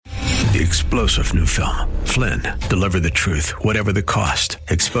The explosive new film, Flynn, deliver the truth, whatever the cost,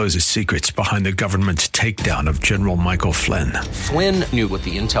 exposes secrets behind the government's takedown of General Michael Flynn. Flynn knew what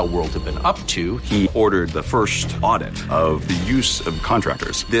the intel world had been up to. He ordered the first audit of the use of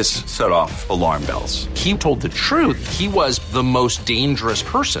contractors. This set off alarm bells. He told the truth. He was the most dangerous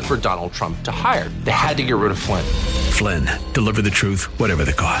person for Donald Trump to hire. They had to get rid of Flynn. Flynn, deliver the truth, whatever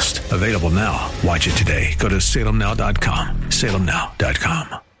the cost. Available now. Watch it today. Go to salemnow.com.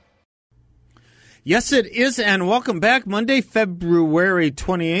 salemnow.com. Yes, it is, and welcome back. Monday, February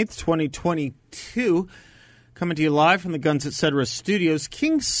 28th, 2022. Coming to you live from the Guns Etc. studios.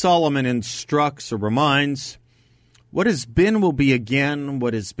 King Solomon instructs or reminds, what has been will be again.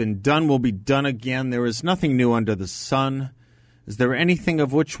 What has been done will be done again. There is nothing new under the sun. Is there anything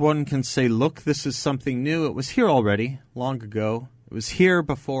of which one can say, look, this is something new? It was here already, long ago. It was here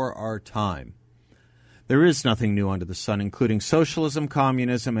before our time. There is nothing new under the sun, including socialism,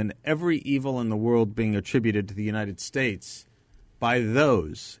 communism, and every evil in the world being attributed to the United States by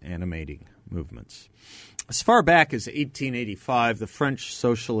those animating movements. As far back as 1885, the French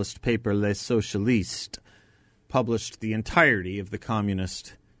socialist paper Les Socialistes published the entirety of the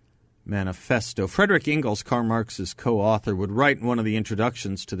Communist Manifesto. Frederick Engels, Karl Marx's co-author, would write in one of the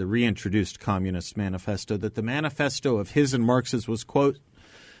introductions to the reintroduced Communist Manifesto that the manifesto of his and Marx's was, quote,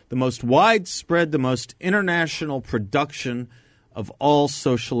 the most widespread, the most international production of all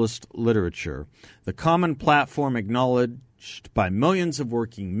socialist literature, the common platform acknowledged by millions of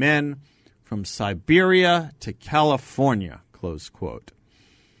working men from Siberia to California, close quote.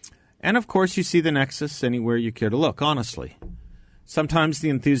 And, of course, you see the nexus anywhere you care to look, honestly. Sometimes the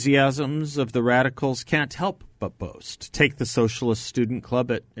enthusiasms of the radicals can't help but boast. Take the Socialist Student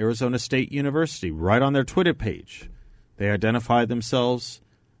Club at Arizona State University. Right on their Twitter page, they identify themselves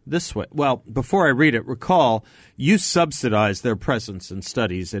this way. Well, before I read it, recall you subsidize their presence and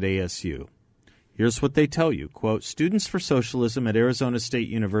studies at ASU. Here's what they tell you, quote, Students for Socialism at Arizona State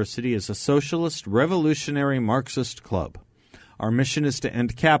University is a socialist, revolutionary Marxist club. Our mission is to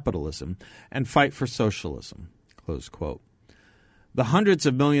end capitalism and fight for socialism, close quote. The hundreds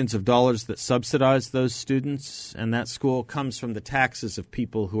of millions of dollars that subsidize those students and that school comes from the taxes of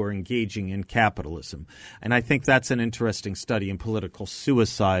people who are engaging in capitalism. And I think that's an interesting study in political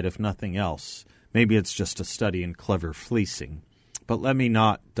suicide, if nothing else. Maybe it's just a study in clever fleecing. But let me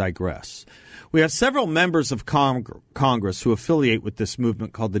not digress. We have several members of Congress who affiliate with this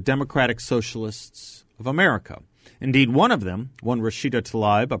movement called the Democratic Socialists of America. Indeed, one of them, one Rashida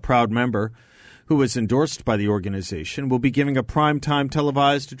Tlaib, a proud member who was endorsed by the organization, will be giving a primetime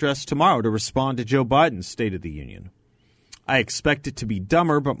televised address tomorrow to respond to Joe Biden's State of the Union. I expect it to be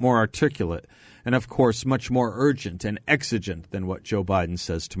dumber but more articulate and, of course, much more urgent and exigent than what Joe Biden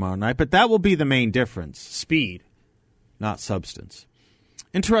says tomorrow night. But that will be the main difference, speed, not substance.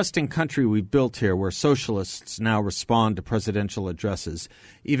 Interesting country we've built here where socialists now respond to presidential addresses,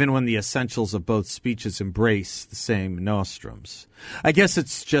 even when the essentials of both speeches embrace the same nostrums. I guess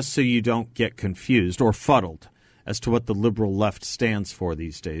it's just so you don't get confused or fuddled as to what the liberal left stands for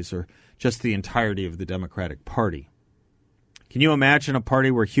these days, or just the entirety of the Democratic Party. Can you imagine a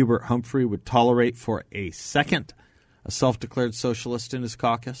party where Hubert Humphrey would tolerate for a second a self-declared socialist in his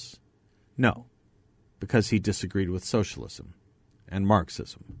caucus? No, because he disagreed with socialism and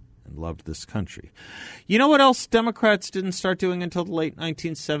Marxism, and loved this country. You know what else Democrats didn't start doing until the late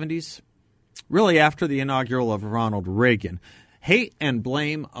 1970s? Really after the inaugural of Ronald Reagan. Hate and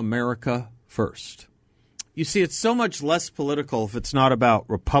blame America first. You see, it's so much less political if it's not about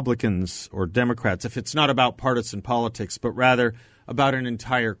Republicans or Democrats, if it's not about partisan politics, but rather about an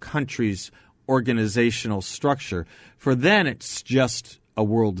entire country's organizational structure. For then it's just a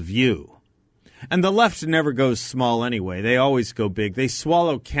worldview. And the left never goes small anyway. They always go big. They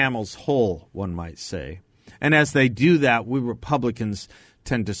swallow camels whole, one might say. And as they do that, we Republicans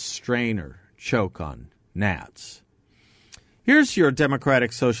tend to strain or choke on gnats. Here's your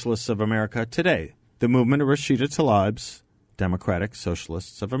Democratic Socialists of America today, the movement of Rashida Tlaib's Democratic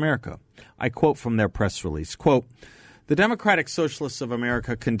Socialists of America. I quote from their press release, quote, the Democratic Socialists of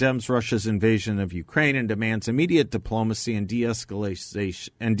America condemns Russia's invasion of Ukraine and demands immediate diplomacy and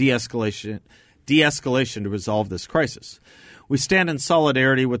de-escalation to resolve this crisis. We stand in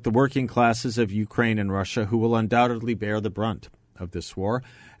solidarity with the working classes of Ukraine and Russia who will undoubtedly bear the brunt of this war,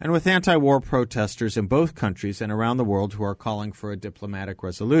 and with anti-war protesters in both countries and around the world who are calling for a diplomatic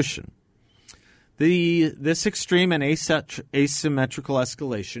resolution. This extreme and asymmetrical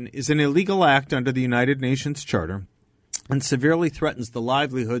escalation is an illegal act under the United Nations Charter and severely threatens the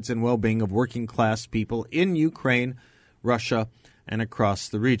livelihoods and well-being of working-class people in Ukraine, Russia, and across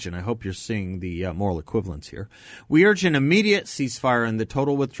the region. I hope you're seeing the moral equivalence here. We urge an immediate ceasefire and the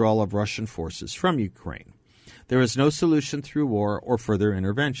total withdrawal of Russian forces from Ukraine. There is no solution through war or further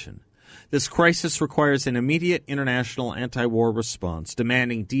intervention. This crisis requires an immediate international anti-war response,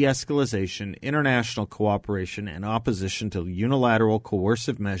 demanding de-escalation, international cooperation, and opposition to unilateral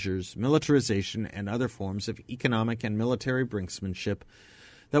coercive measures, militarization, and other forms of economic and military brinksmanship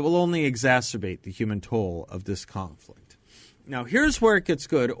that will only exacerbate the human toll of this conflict. Now, here's where it gets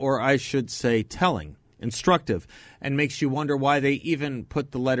good, or I should say telling, instructive, and makes you wonder why they even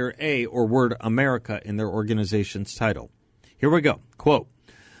put the letter A or word America in their organization's title. Here we go. Quote,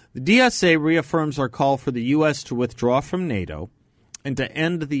 "The DSA reaffirms our call for the U.S. to withdraw from NATO and to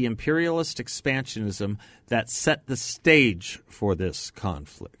end the imperialist expansionism that set the stage for this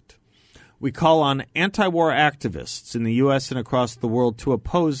conflict. We call on anti-war activists in the U.S. and across the world to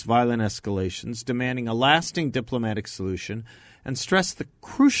oppose violent escalations, demanding a lasting diplomatic solution, and stress the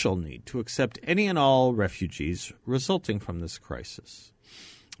crucial need to accept any and all refugees resulting from this crisis.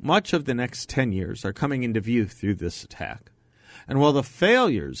 Much of the next 10 years are coming into view through this attack. And while the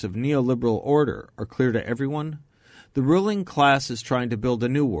failures of neoliberal order are clear to everyone, the ruling class is trying to build a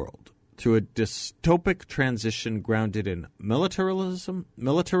new world through a dystopic transition grounded in militarism,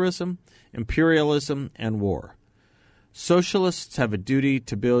 imperialism, and war. Socialists have a duty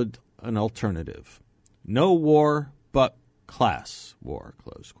to build an alternative. No war but class war,"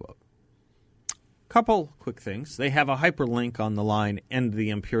 close quote. Couple quick things. They have a hyperlink on the line, "End the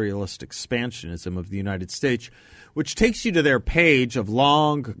Imperialist Expansionism of the United States," which takes you to their page of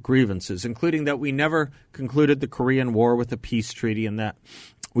long grievances, including that we never concluded the Korean War with a peace treaty and that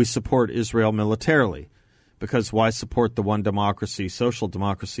we support Israel militarily. Because why support the one democracy, social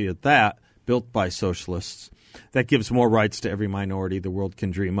democracy at that, built by socialists, that gives more rights to every minority the world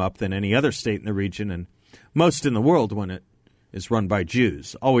can dream up than any other state in the region and most in the world when it is run by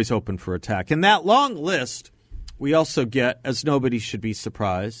Jews, always open for attack. In that long list, we also get, as nobody should be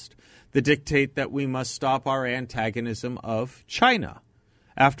surprised, the dictate that we must stop our antagonism of China.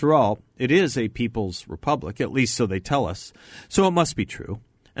 After all, it is a people's republic, at least so they tell us, so it must be true.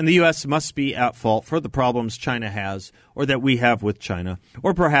 And the U.S. must be at fault for the problems China has, or that we have with China,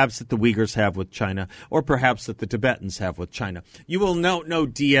 or perhaps that the Uyghurs have with China, or perhaps that the Tibetans have with China. You will note no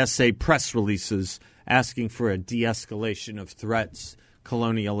DSA press releases asking for a de-escalation of threats,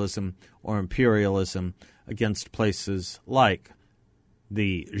 colonialism, or imperialism against places like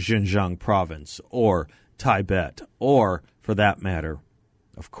the Xinjiang province, or Tibet, or, for that matter,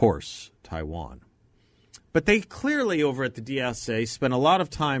 of course, Taiwan. But they clearly, over at the DSA, spent a lot of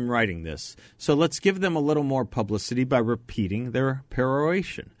time writing this, so let's give them a little more publicity by repeating their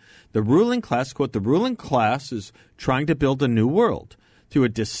peroration. The ruling class, quote, "The ruling class is trying to build a new world through a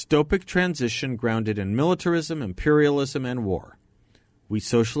dystopic transition grounded in militarism, imperialism, and war. We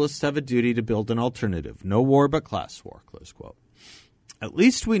socialists have a duty to build an alternative. No war but class war," close quote. At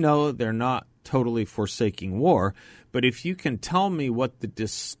least we know they're not totally forsaking war, but if you can tell me what the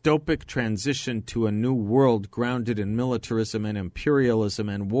dystopic transition to a new world grounded in militarism and imperialism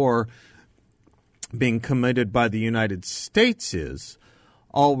and war being committed by the United States is,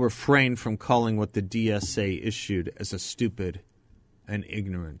 I'll refrain from calling what the DSA issued as a stupid and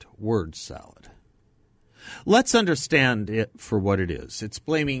ignorant word salad. Let's understand it for what it is. It's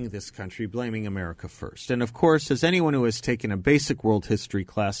blaming this country, blaming America first. And of course, as anyone who has taken a basic world history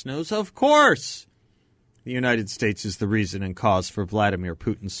class knows, of course, the United States is the reason and cause for Vladimir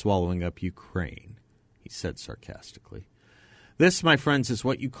Putin swallowing up Ukraine, he said sarcastically. This, my friends, is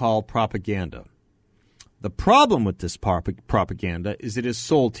what you call propaganda. The problem with this propaganda is it is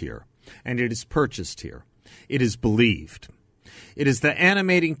sold here, and it is purchased here. It is believed. It is the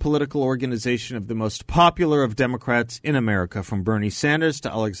animating political organization of the most popular of Democrats in America, from Bernie Sanders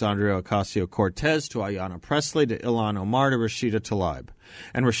to Alexandria Ocasio-Cortez to Ayanna Pressley to Ilhan Omar to Rashida Tlaib.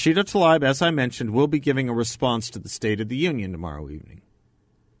 And Rashida Tlaib, as I mentioned, will be giving a response to the State of the Union tomorrow evening.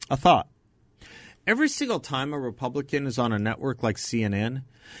 A thought. Every single time a Republican is on a network like CNN,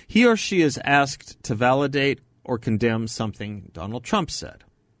 he or she is asked to validate or condemn something Donald Trump said.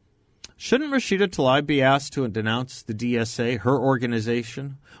 Shouldn't Rashida Tlaib be asked to denounce the DSA, her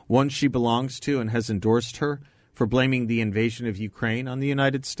organization, one she belongs to and has endorsed her, for blaming the invasion of Ukraine on the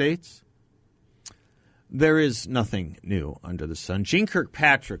United States? There is nothing new under the sun. Jeane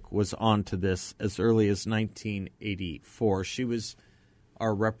Kirkpatrick was on to this as early as 1984. She was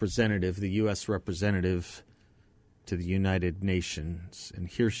our representative, the U.S. representative to the United Nations, and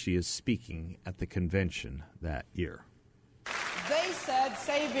here she is speaking at the convention that year. They said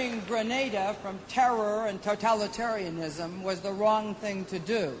saving Grenada from terror and totalitarianism was the wrong thing to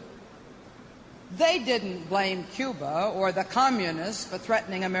do. They didn't blame Cuba or the communists for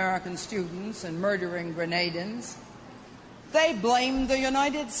threatening American students and murdering Grenadians. They blamed the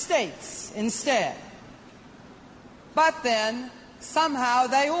United States instead. But then, somehow,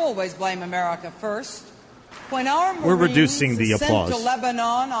 they always blame America first. When our Marines We're reducing the sent applause. to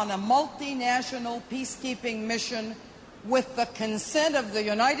Lebanon on a multinational peacekeeping mission with the consent of the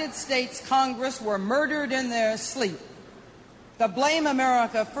United States Congress were murdered in their sleep, the Blame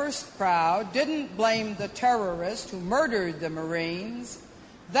America First crowd didn't blame the terrorist who murdered the Marines.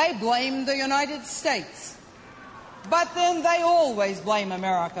 They blamed the United States. But then they always blame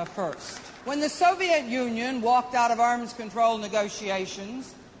America first. When the Soviet Union walked out of arms control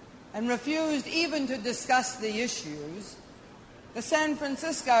negotiations and refused even to discuss the issues, the San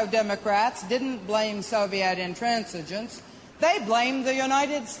Francisco Democrats didn't blame Soviet intransigence. They blamed the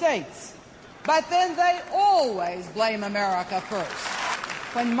United States. But then they always blame America first.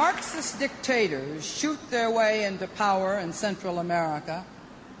 When Marxist dictators shoot their way into power in Central America,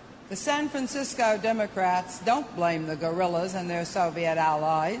 the San Francisco Democrats don't blame the guerrillas and their Soviet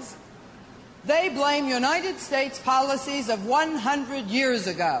allies. They blame United States policies of 100 years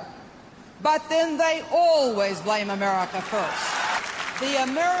ago. But then they always blame America first. The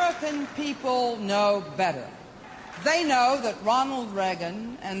American people know better. They know that Ronald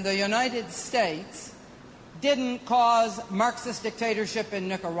Reagan and the United States didn't cause Marxist dictatorship in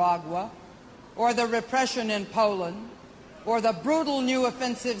Nicaragua, or the repression in Poland, or the brutal new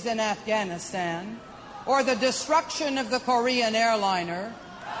offensives in Afghanistan, or the destruction of the Korean airliner,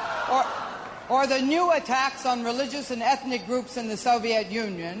 or the new attacks on religious and ethnic groups in the Soviet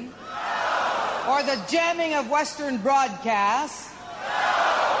Union, or the jamming of Western broadcasts,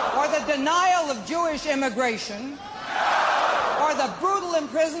 or the denial of Jewish immigration, or the brutal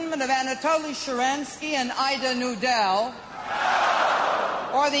imprisonment of Anatoly Sharansky and Ida Nudel,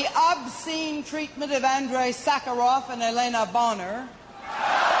 or the obscene treatment of Andrei Sakharov and Elena Bonner,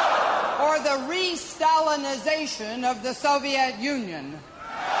 or the re-Stalinization of the Soviet Union.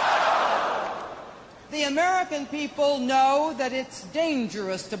 The American people know that it's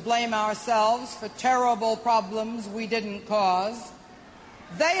dangerous to blame ourselves for terrible problems we didn't cause.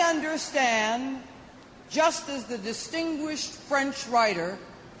 They understand, just as the distinguished French writer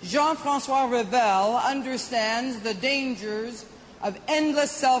Jean-François Revel understands the dangers of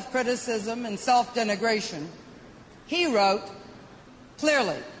endless self-criticism and self-denigration. He wrote,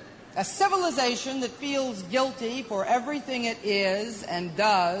 clearly, a civilization that feels guilty for everything it is and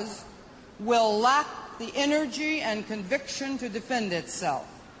does will lack the energy and conviction to defend itself.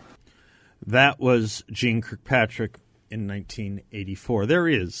 That was Jeane Kirkpatrick in 1984. There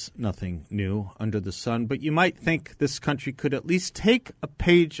is nothing new under the sun, but you might think this country could at least take a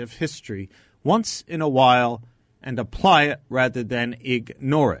page of history once in a while and apply it rather than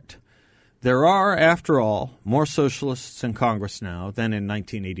ignore it. There are, after all, more socialists in Congress now than in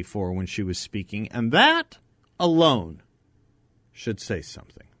 1984 when she was speaking, and that alone should say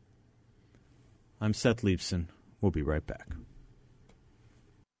something. I'm Seth Leibsohn. We'll be right back.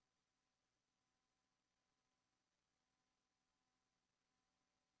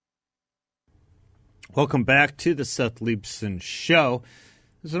 Welcome back to the Seth Leibsohn Show.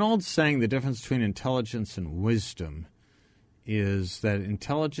 There's an old saying, the difference between intelligence and wisdom is that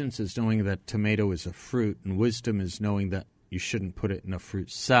intelligence is knowing that tomato is a fruit, and wisdom is knowing that you shouldn't put it in a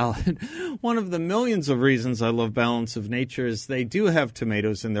fruit salad. One of the millions of reasons I love Balance of Nature is they do have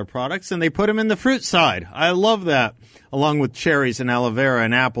tomatoes in their products, and they put them in the fruit side. I love that, along with cherries and aloe vera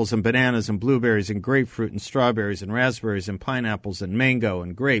and apples and bananas and blueberries and grapefruit and strawberries and raspberries and pineapples and mango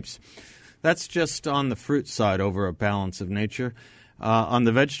and grapes. That's just on the fruit side over at Balance of Nature. On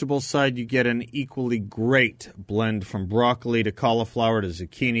the vegetable side, you get an equally great blend from broccoli to cauliflower to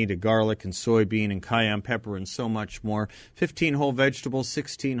zucchini to garlic and soybean and cayenne pepper and so much more. 15 whole vegetables,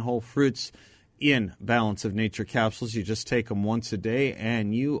 16 whole fruits in Balance of Nature capsules. You just take them once a day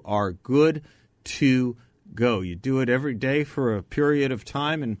and you are good to go. You do it every day for a period of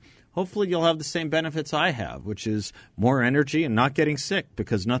time, and hopefully you'll have the same benefits I have, which is more energy and not getting sick,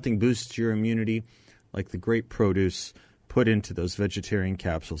 because nothing boosts your immunity like the great produce put into those vegetarian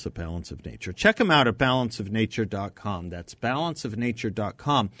capsules at Balance of Nature. Check them out at balanceofnature.com. That's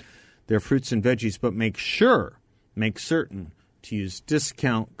balanceofnature.com. They're fruits and veggies, but make certain to use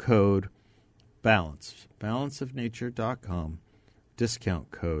discount code BALANCE. Balanceofnature.com,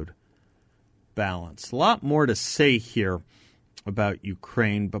 discount code BALANCE. A lot more to say here about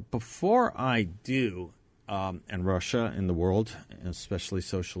Ukraine, but before I do, and Russia and the world, especially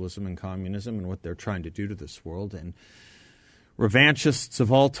socialism and communism and what they're trying to do to this world, and revanchists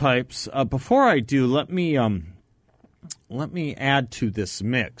of all types. Before I do, let me add to this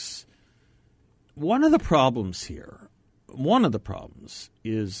mix one of the problems here,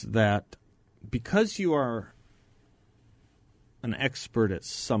 is that because you are an expert at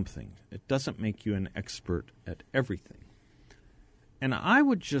something, it doesn't make you an expert at everything. And I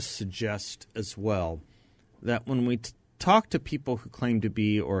would just suggest as well that when we talk to people who claim to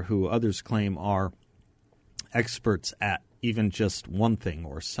be or who others claim are experts at even just one thing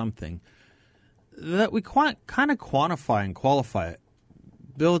or something, that we kind of quantify and qualify it.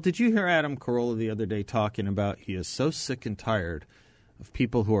 Bill, did you hear Adam Carolla the other day talking about he is so sick and tired of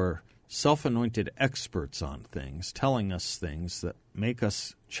people who are self-anointed experts on things, telling us things that make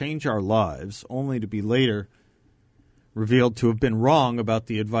us change our lives, only to be later revealed to have been wrong about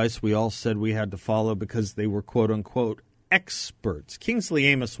the advice we all said we had to follow because they were quote-unquote experts. Kingsley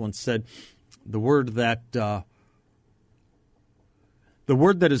Amos once said the word that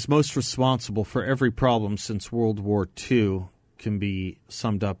is most responsible for every problem since World War II can be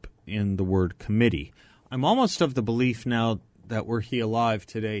summed up in the word committee. I'm almost of the belief now that were he alive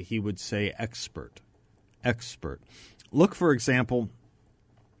today, he would say expert. Expert. Look, for example,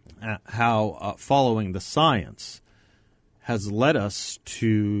 at how following the science has led us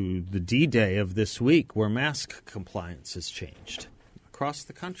to the D-Day of this week where mask compliance has changed across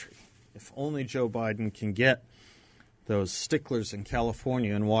the country. If only Joe Biden can get those sticklers in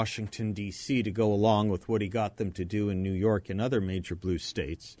California and Washington, D.C. to go along with what he got them to do in New York and other major blue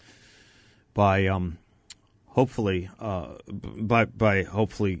states by hopefully,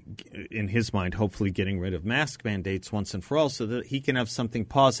 in his mind, hopefully getting rid of mask mandates once and for all so that he can have something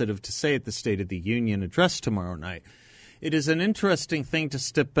positive to say at the State of the Union address tomorrow night. It is an interesting thing to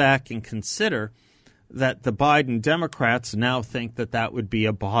step back and consider that the Biden Democrats now think that that would be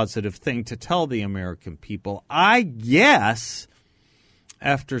a positive thing to tell the American people. I guess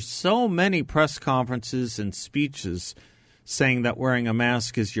after so many press conferences and speeches saying that wearing a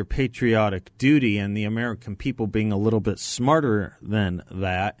mask is your patriotic duty and the American people being a little bit smarter than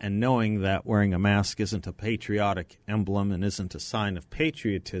that and knowing that wearing a mask isn't a patriotic emblem and isn't a sign of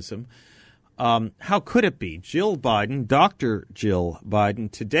patriotism, how could it be? Jill Biden, Dr. Jill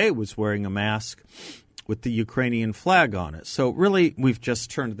Biden, today was wearing a mask with the Ukrainian flag on it. So really, we've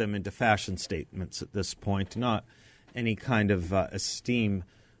just turned them into fashion statements at this point, not any kind of esteem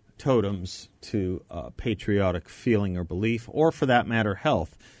totems to patriotic feeling or belief, or for that matter,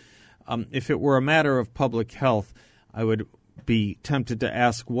 health. If it were a matter of public health, I would be tempted to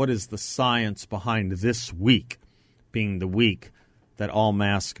ask, what is the science behind this week being the week that all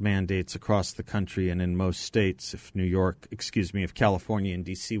mask mandates across the country and in most states, if California and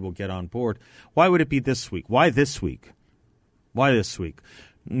D.C. will get on board, why would it be this week? Why this week? Why this week?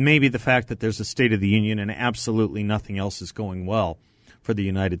 Maybe the fact that there's a State of the Union and absolutely nothing else is going well for the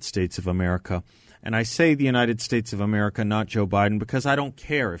United States of America. And I say the United States of America, not Joe Biden, because I don't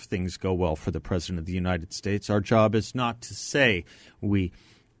care if things go well for the President of the United States. Our job is not to say we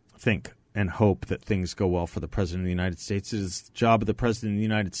think and hope that things go well for the President of the United States. It is the job of the President of the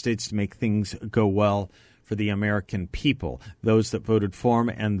United States to make things go well for the American people, those that voted for him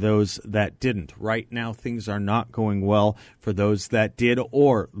and those that didn't. Right now, things are not going well for those that did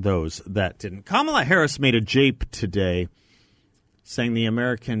or those that didn't. Kamala Harris made a jape today saying the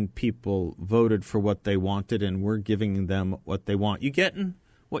American people voted for what they wanted and we're giving them what they want. You getting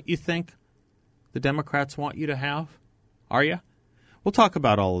what you think the Democrats want you to have? Are you? We'll talk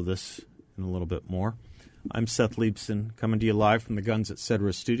about all of this in a little bit more. I'm Seth Leibson, coming to you live from the Guns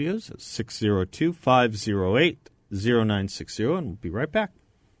Etc. studios at 602-508-0960, and we'll be right back.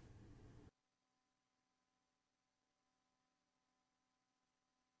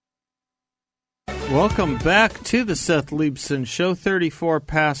 Welcome back to the Seth Leibson Show. 34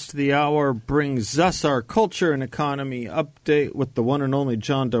 past the hour brings us our culture and economy update with the one and only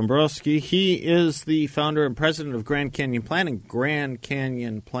John Dombrowski. He is the founder and president of Grand Canyon Planning.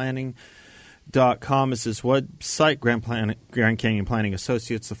 GrandCanyonPlanning.com is his website. Grand Canyon Planning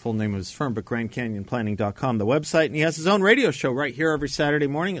Associates, the full name of his firm, but GrandCanyonPlanning.com, the website. And he has his own radio show right here every Saturday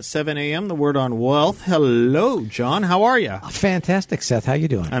morning at 7 a.m., The Word on Wealth. Hello, John. How are you? Fantastic, Seth. How you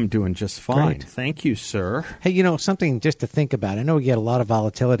doing? I'm doing just fine. Great. Thank you, sir. Hey, something just to think about. I know we get a lot of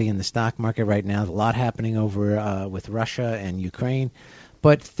volatility in the stock market right now. A lot happening over with Russia and Ukraine.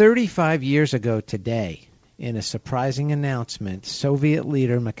 But 35 years ago today, in a surprising announcement, Soviet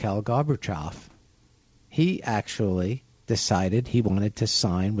leader Mikhail Gorbachev, he actually decided he wanted to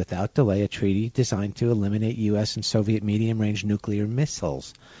sign without delay a treaty designed to eliminate U.S. and Soviet medium-range nuclear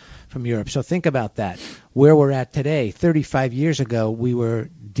missiles from Europe. So think about that. Where we're at today, 35 years ago, we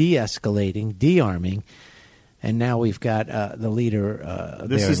were de-escalating, de-arming. And now we've got the leader.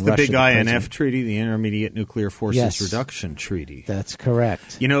 This is the big INF treaty, the Intermediate Nuclear Forces Reduction Treaty. That's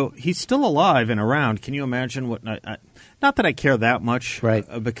correct. You know, he's still alive and around. Can you imagine what? Not that I care that much, right?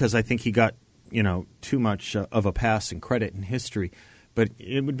 Because I think he got too much of a pass and credit in history. But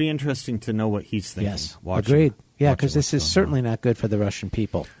it would be interesting to know what he's thinking. Yes, agreed. Yeah, because this is certainly not good for the Russian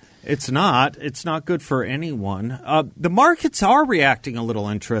people. It's not. It's not good for anyone. The markets are reacting a little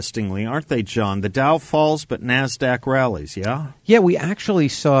interestingly, aren't they, John? The Dow falls, but NASDAQ rallies, yeah? Yeah, we actually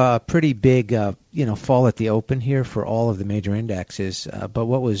saw a pretty big fall at the open here for all of the major indexes. But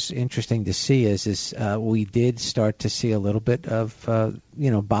what was interesting to see is we did start to see a little bit of,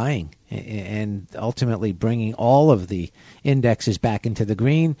 buying and ultimately bringing all of the indexes back into the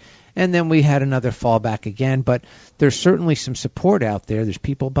green. And then we had another fallback again. But there's certainly some support out there. There's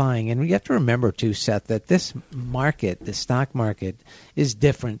people buying. And we have to remember, too, Seth, that this market, the stock market, is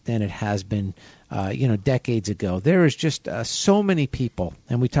different than it has been decades ago. There is just so many people,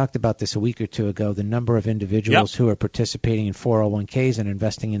 and we talked about this a week or two ago, the number of individuals who are participating in 401ks and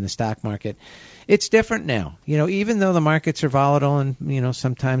investing in the stock market. It's different now. Even though the markets are volatile and,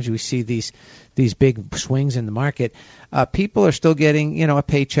 sometimes we see these big swings in the market, people are still getting, a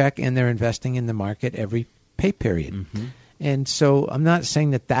paycheck and they're investing in the market every pay period. Mm-hmm. And so I'm not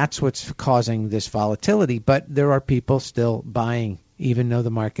saying that that's what's causing this volatility, but there are people still buying even though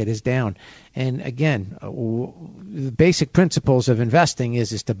the market is down. And again, the basic principles of investing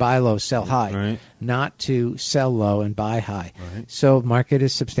is to buy low, sell high, right, not to sell low and buy high. Right. So market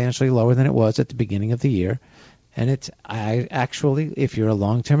is substantially lower than it was at the beginning of the year. And actually, if you're a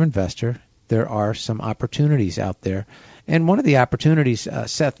long-term investor, there are some opportunities out there. And one of the opportunities,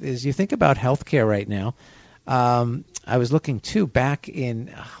 Seth, is you think about healthcare right now. I was looking, too, back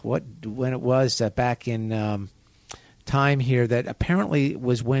in when it was back in time here that apparently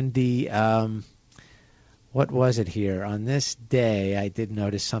was when the what was it here? On this day, I did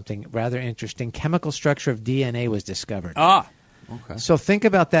notice something rather interesting. Chemical structure of DNA was discovered. Ah, okay. So think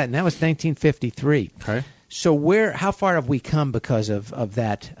about that, and that was 1953. Okay. So how far have we come because of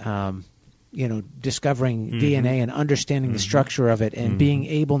that? Discovering DNA and understanding the structure of it, and being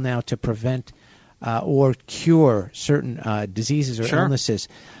able now to prevent or cure certain diseases or illnesses.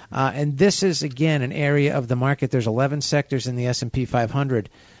 And this is, again, an area of the market. There's 11 sectors in the S&P 500.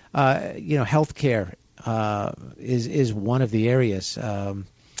 Healthcare is one of the areas.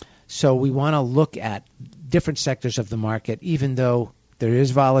 So we want to look at different sectors of the market. Even though there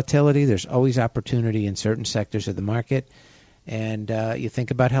is volatility, there's always opportunity in certain sectors of the market. And you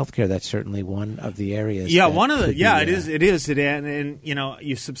think about healthcare, that's certainly one of the areas. Yeah, it is. And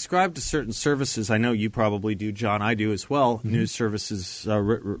you subscribe to certain services. I know you probably do, John. I do as well. Mm-hmm. News services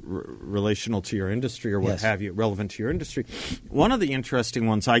relational to your industry or what have you, relevant to your industry. One of the interesting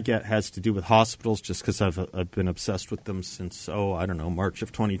ones I get has to do with hospitals, just because I've been obsessed with them since March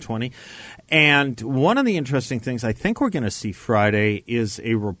of 2020. And one of the interesting things I think we're going to see Friday is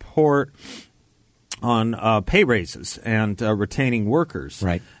a report on pay raises and retaining workers.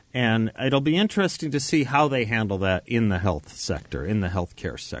 Right. And it'll be interesting to see how they handle that in the health sector, in the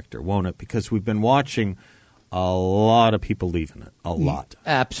healthcare sector, won't it? Because we've been watching a lot of people leaving it, a lot.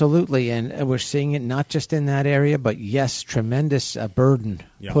 Absolutely, and we're seeing it not just in that area, but, yes, tremendous burden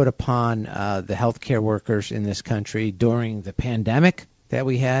put upon the healthcare workers in this country during the pandemic that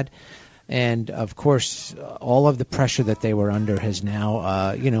we had. And, of course, all of the pressure that they were under has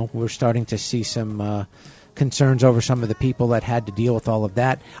now, we're starting to see some concerns over some of the people that had to deal with all of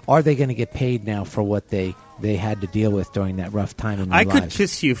that. Are they going to get paid now for what they had to deal with during that rough time in their lives? I could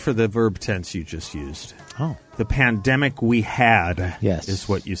kiss you for the verb tense you just used. Oh. The pandemic we had is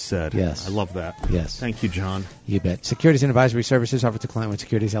what you said. Yes. I love that. Yes. Thank you, John. You bet. Securities and advisory services offered to Client One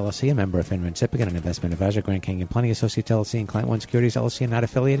Securities LLC, a member of FINRA and SIPC, an investment advisor, Grand Canyon Planning Associates LLC, and Client One Securities LLC, and not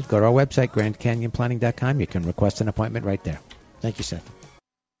affiliated. Go to our website, GrandCanyonPlanning.com. You can request an appointment right there. Thank you, Seth.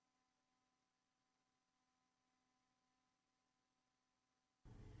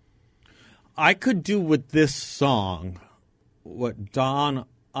 I could do with this song what Don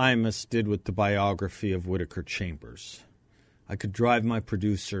Imus did with the biography of Whittaker Chambers. I could drive my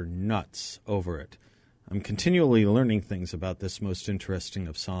producer nuts over it. I'm continually learning things about this most interesting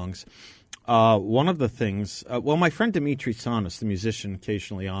of songs. One of the things, my friend Dimitri Sonis, the musician,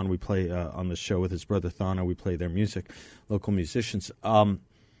 occasionally we play on the show with his brother Thana, we play their music, local musicians.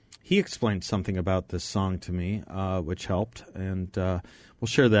 He explained something about this song to me, which helped, and we'll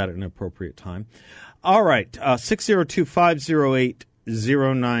share that at an appropriate time. All right,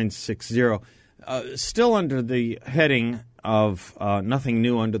 602-508-0960. Still under the heading of Nothing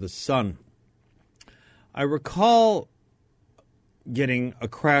New Under the Sun. I recall getting a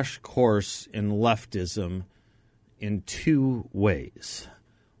crash course in leftism in two ways.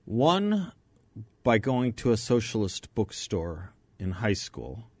 One, by going to a socialist bookstore in high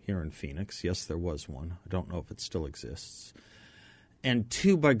school here in Phoenix. Yes, there was one. I don't know if it still exists. And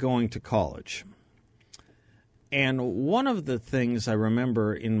two, by going to college. And one of the things I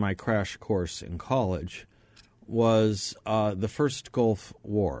remember in my crash course in college was the first Gulf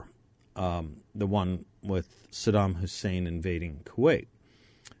War, the one with Saddam Hussein invading Kuwait.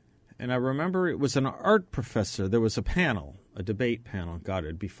 And I remember it was an art professor. There was a panel, a debate panel. God,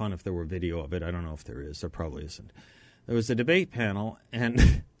 it'd be fun if there were video of it. I don't know if there is. There probably isn't. There was a debate panel,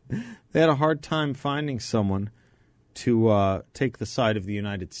 and they had a hard time finding someone to take the side of the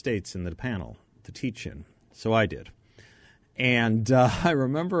United States in the panel to teach in. So I did. And I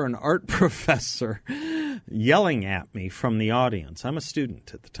remember an art professor yelling at me from the audience. I'm a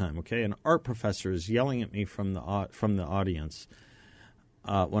student at the time, okay? An art professor is yelling at me from the audience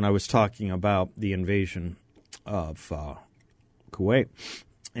when I was talking about the invasion of Kuwait.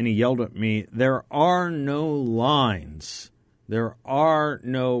 And he yelled at me, "There are no lines. There are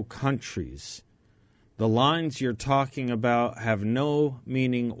no countries. The lines you're talking about have no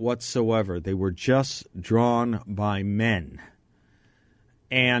meaning whatsoever. They were just drawn by men."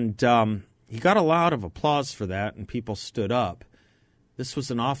 And he got a lot of applause for that, and people stood up. This was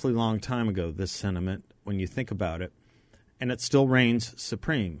an awfully long time ago, this sentiment, when you think about it. And it still reigns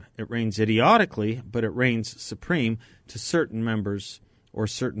supreme. It reigns idiotically, but it reigns supreme to certain members, or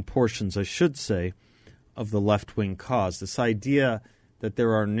certain portions, I should say, of the left-wing cause. This idea that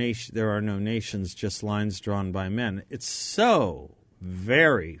there are no nations, just lines drawn by men. It's so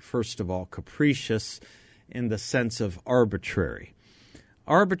very, first of all, capricious in the sense of arbitrary.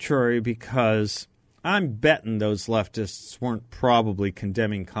 Arbitrary because I'm betting those leftists weren't probably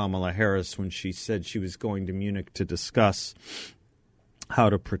condemning Kamala Harris when she said she was going to Munich to discuss how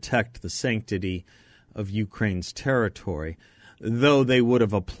to protect the sanctity of Ukraine's territory, though they would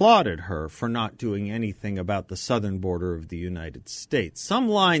have applauded her for not doing anything about the southern border of the United States. Some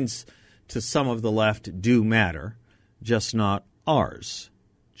lines to some of the left do matter, just not ours.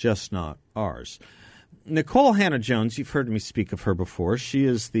 Just not ours. Nikole Hannah-Jones, you've heard me speak of her before. She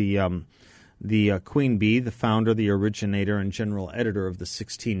is the Queen Bee, the founder, the originator, and general editor of the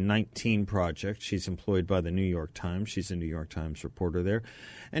 1619 Project. She's employed by the New York Times. She's a New York Times reporter there.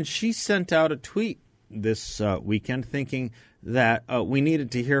 And she sent out a tweet this weekend thinking that we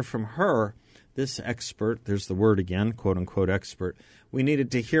needed to hear from her, this expert, there's the word again, quote-unquote expert, we needed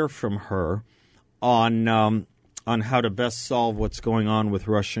to hear from her on how to best solve what's going on with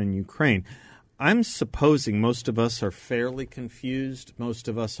Russia and Ukraine. I'm supposing most of us are fairly confused. Most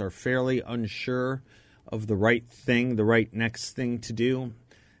of us are fairly unsure of the right thing, the right next thing to do.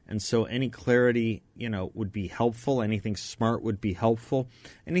 And so any clarity, would be helpful. Anything smart would be helpful.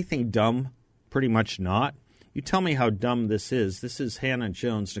 Anything dumb, pretty much not. You tell me how dumb this is. This is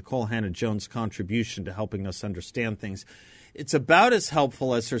Nikole Hannah-Jones' contribution to helping us understand things. It's about as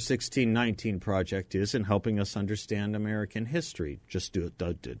helpful as her 1619 Project is in helping us understand American history. Just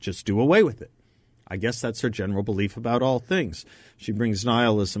do away with it. I guess that's her general belief about all things. She brings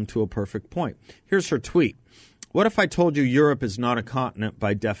nihilism to a perfect point. Here's her tweet. What if I told you Europe is not a continent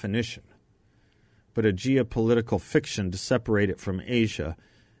by definition, but a geopolitical fiction to separate it from Asia?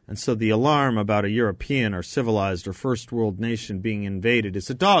 And so the alarm about a European or civilized or first world nation being invaded is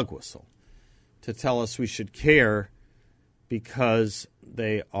a dog whistle to tell us we should care because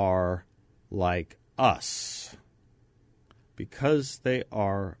they are like us. Because they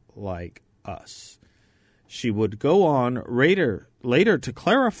are like us. She would go on later to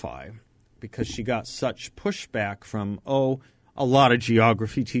clarify, because she got such pushback from, a lot of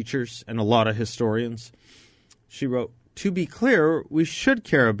geography teachers and a lot of historians. She wrote, "To be clear, we should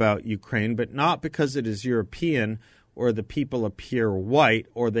care about Ukraine, but not because it is European or the people appear white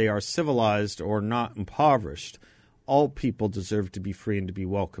or they are civilized or not impoverished. All people deserve to be free and to be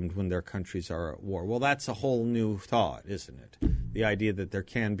welcomed when their countries are at war." Well, that's a whole new thought, isn't it? The idea that there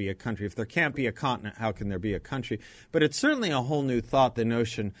can be a country. If there can't be a continent, how can there be a country? But it's certainly a whole new thought, the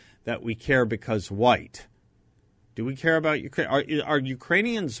notion that we care because white. Do we care about Ukraine? Are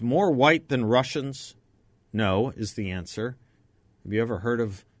Ukrainians more white than Russians? No, is the answer. Have you ever heard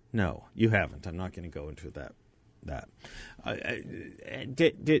of? No, you haven't. I'm not going to go into that.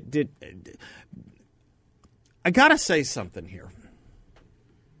 I got to say something here.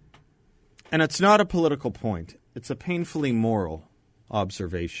 And it's not a political point. It's a painfully moral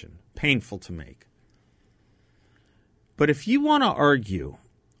observation. Painful to make. But if you want to argue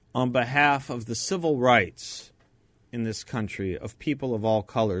on behalf of the civil rights in this country of people of all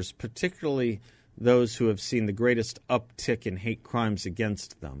colors, particularly those who have seen the greatest uptick in hate crimes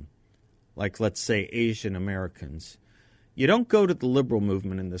against them, like, let's say, Asian Americans, you don't go to the liberal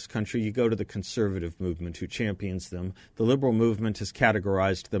movement in this country. You go to the conservative movement who champions them. The liberal movement has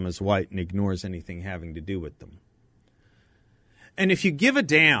categorized them as white and ignores anything having to do with them. And if you give a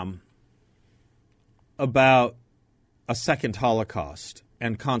damn about a second Holocaust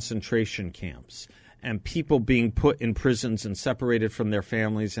and concentration camps and people being put in prisons and separated from their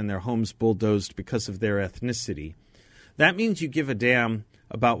families and their homes bulldozed because of their ethnicity, that means you give a damn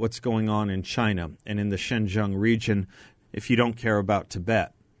about what's going on in China and in the Xinjiang region if you don't care about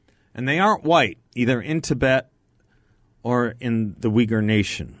Tibet. And they aren't white, either in Tibet or in the Uyghur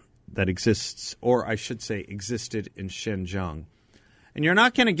nation that exists, or I should say existed in Xinjiang. And you're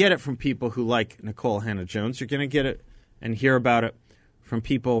not going to get it from people who like Nikole Hannah-Jones. You're going to get it and hear about it from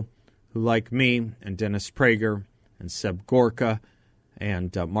people who like me and Dennis Prager and Seb Gorka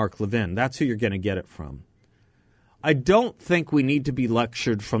and Mark Levin. That's who you're going to get it from. I don't think we need to be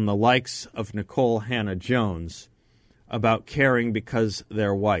lectured from the likes of Nikole Hannah-Jones about caring because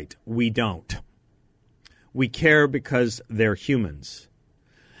they're white. We don't. We care because they're humans.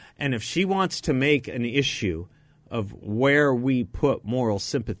 And if she wants to make an issue of where we put moral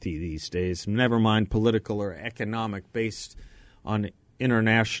sympathy these days, never mind political or economic, based on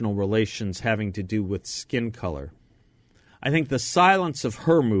international relations having to do with skin color, I think the silence of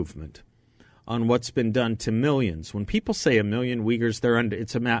her movement on what's been done to millions, when people say a million Uyghurs,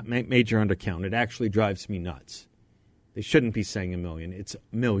 it's a major undercount. It actually drives me nuts. They shouldn't be saying a million. It's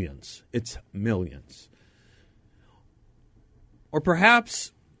millions. It's millions. Or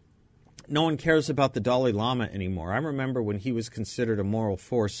perhaps no one cares about the Dalai Lama anymore. I remember when he was considered a moral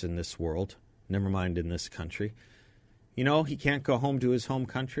force in this world, never mind in this country. You know, he can't go home to his home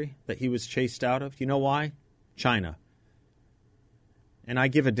country that he was chased out of. You know why? China. And I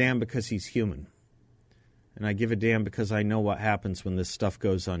give a damn because he's human. And I give a damn because I know what happens when this stuff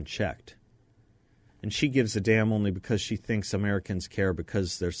goes unchecked. And she gives a damn only because she thinks Americans care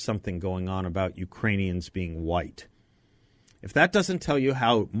because there's something going on about Ukrainians being white. If that doesn't tell you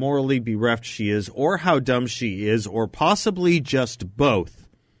how morally bereft she is, or how dumb she is, or possibly just both,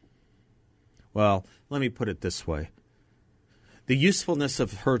 well, let me put it this way. The usefulness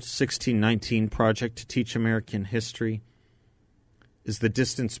of her 1619 project to teach American history is the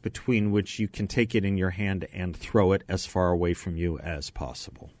distance between which you can take it in your hand and throw it as far away from you as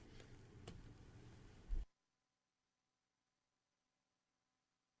possible.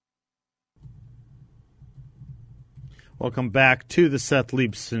 Welcome back to the Seth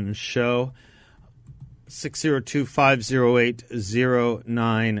Leibsohn Show,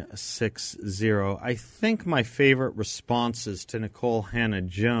 602-508-0960. I think my favorite responses to Nikole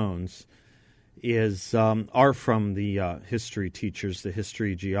Hannah-Jones are from the history teachers, the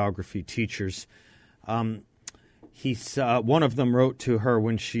history geography teachers. One of them wrote to her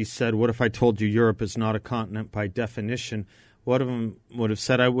when she said, "What if I told you Europe is not a continent by definition?" One of them would have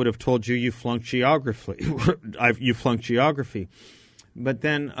said, "I would have told you you flunked geography." You flunked geography. But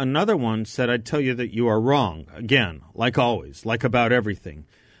then another one said, "I'd tell you that you are wrong." Again, like always, like about everything.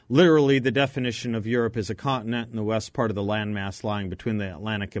 Literally, the definition of Europe is a continent in the west part of the landmass lying between the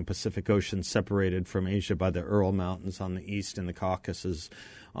Atlantic and Pacific Oceans, separated from Asia by the Ural Mountains on the east and the Caucasus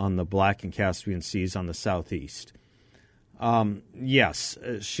on the Black and Caspian Seas on the southeast. Yes,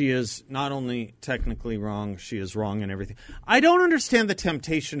 she is not only technically wrong, she is wrong in everything. I don't understand the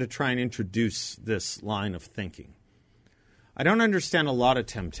temptation to try and introduce this line of thinking. I don't understand a lot of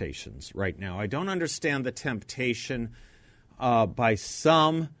temptations right now. I don't understand the temptation by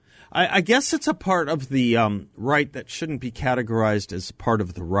some. I guess it's a part of the right that shouldn't be categorized as part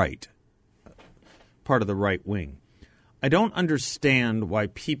of the right wing. I don't understand why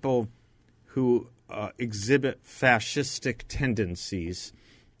people who exhibit fascistic tendencies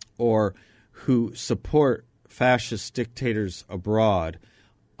or who support fascist dictators abroad,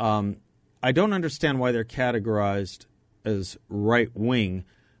 I don't understand why they're categorized as right-wing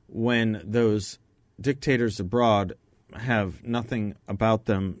when those dictators abroad have nothing about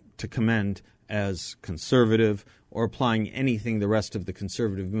them to commend as conservative or applying anything the rest of the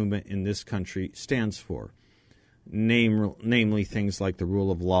conservative movement in this country stands for, namely things like the rule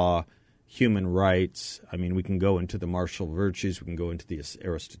of law, human rights. I mean, we can go into the martial virtues, we can go into the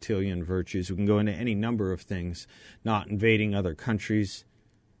Aristotelian virtues, we can go into any number of things, not invading other countries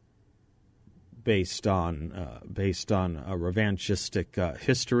based on a revanchistic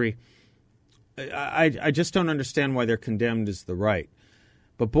history. I just don't understand why they're condemned as the right.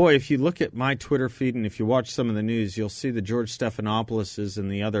 But boy, if you look at my Twitter feed and if you watch some of the news, you'll see the George Stephanopoulos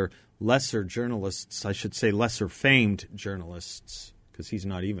and the other lesser journalists, I should say lesser famed journalists, because he's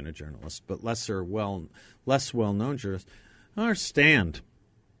not even a journalist, but less well-known journalists, are stand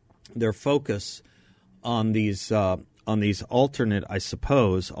their focus on these alternate, I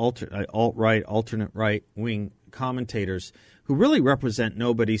suppose, alt-right, alternate right-wing commentators who really represent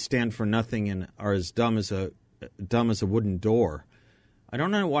nobody, stand for nothing, and are as dumb as a wooden door. I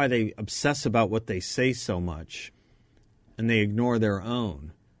don't know why they obsess about what they say so much, and they ignore their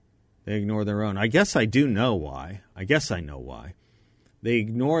own. I guess I do know why. I know why. They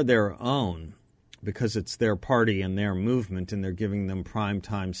ignore their own because it's their party and their movement, and they're giving them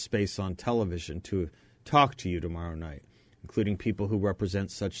primetime space on television to talk to you tomorrow night, including people who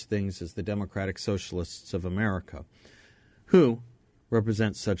represent such things as the Democratic Socialists of America, who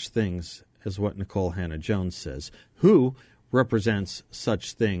represent such things as what Nicole Hannah-Jones says, who represents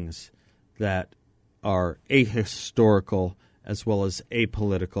such things that are ahistorical as well as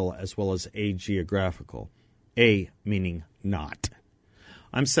apolitical as well as ageographical. A meaning not.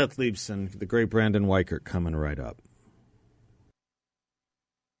 I'm Seth Leibson, the great Brandon Weichert coming right up.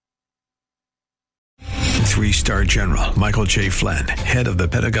 3-star General Michael J. Flynn, head of the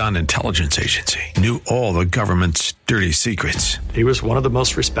Pentagon Intelligence Agency, knew all the government's dirty secrets. He was one of the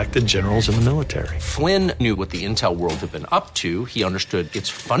most respected generals in the military. Flynn knew what the intel world had been up to. He understood its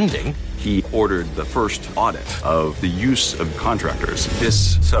funding. He ordered the first audit of the use of contractors.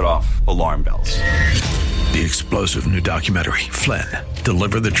 This set off alarm bells. The explosive new documentary, Flynn,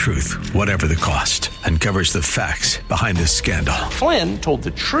 Deliver the Truth, Whatever the Cost, uncovers the facts behind this scandal. Flynn told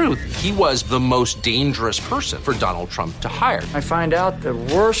the truth. He was the most dangerous person for Donald Trump to hire. I find out the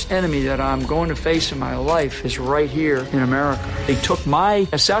worst enemy that I'm going to face in my life is right here in America. They took my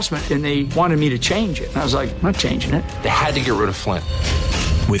assessment and they wanted me to change it. And I was like, I'm not changing it. They had to get rid of Flynn.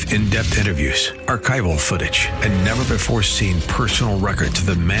 With in-depth interviews, archival footage, and never-before-seen personal records of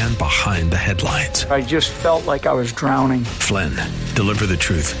the man behind the headlines. I just felt like I was drowning. Flynn, Deliver the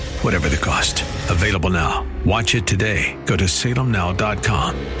Truth, Whatever the Cost. Available now. Watch it today. Go to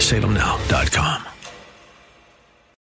salemnow.com. salemnow.com.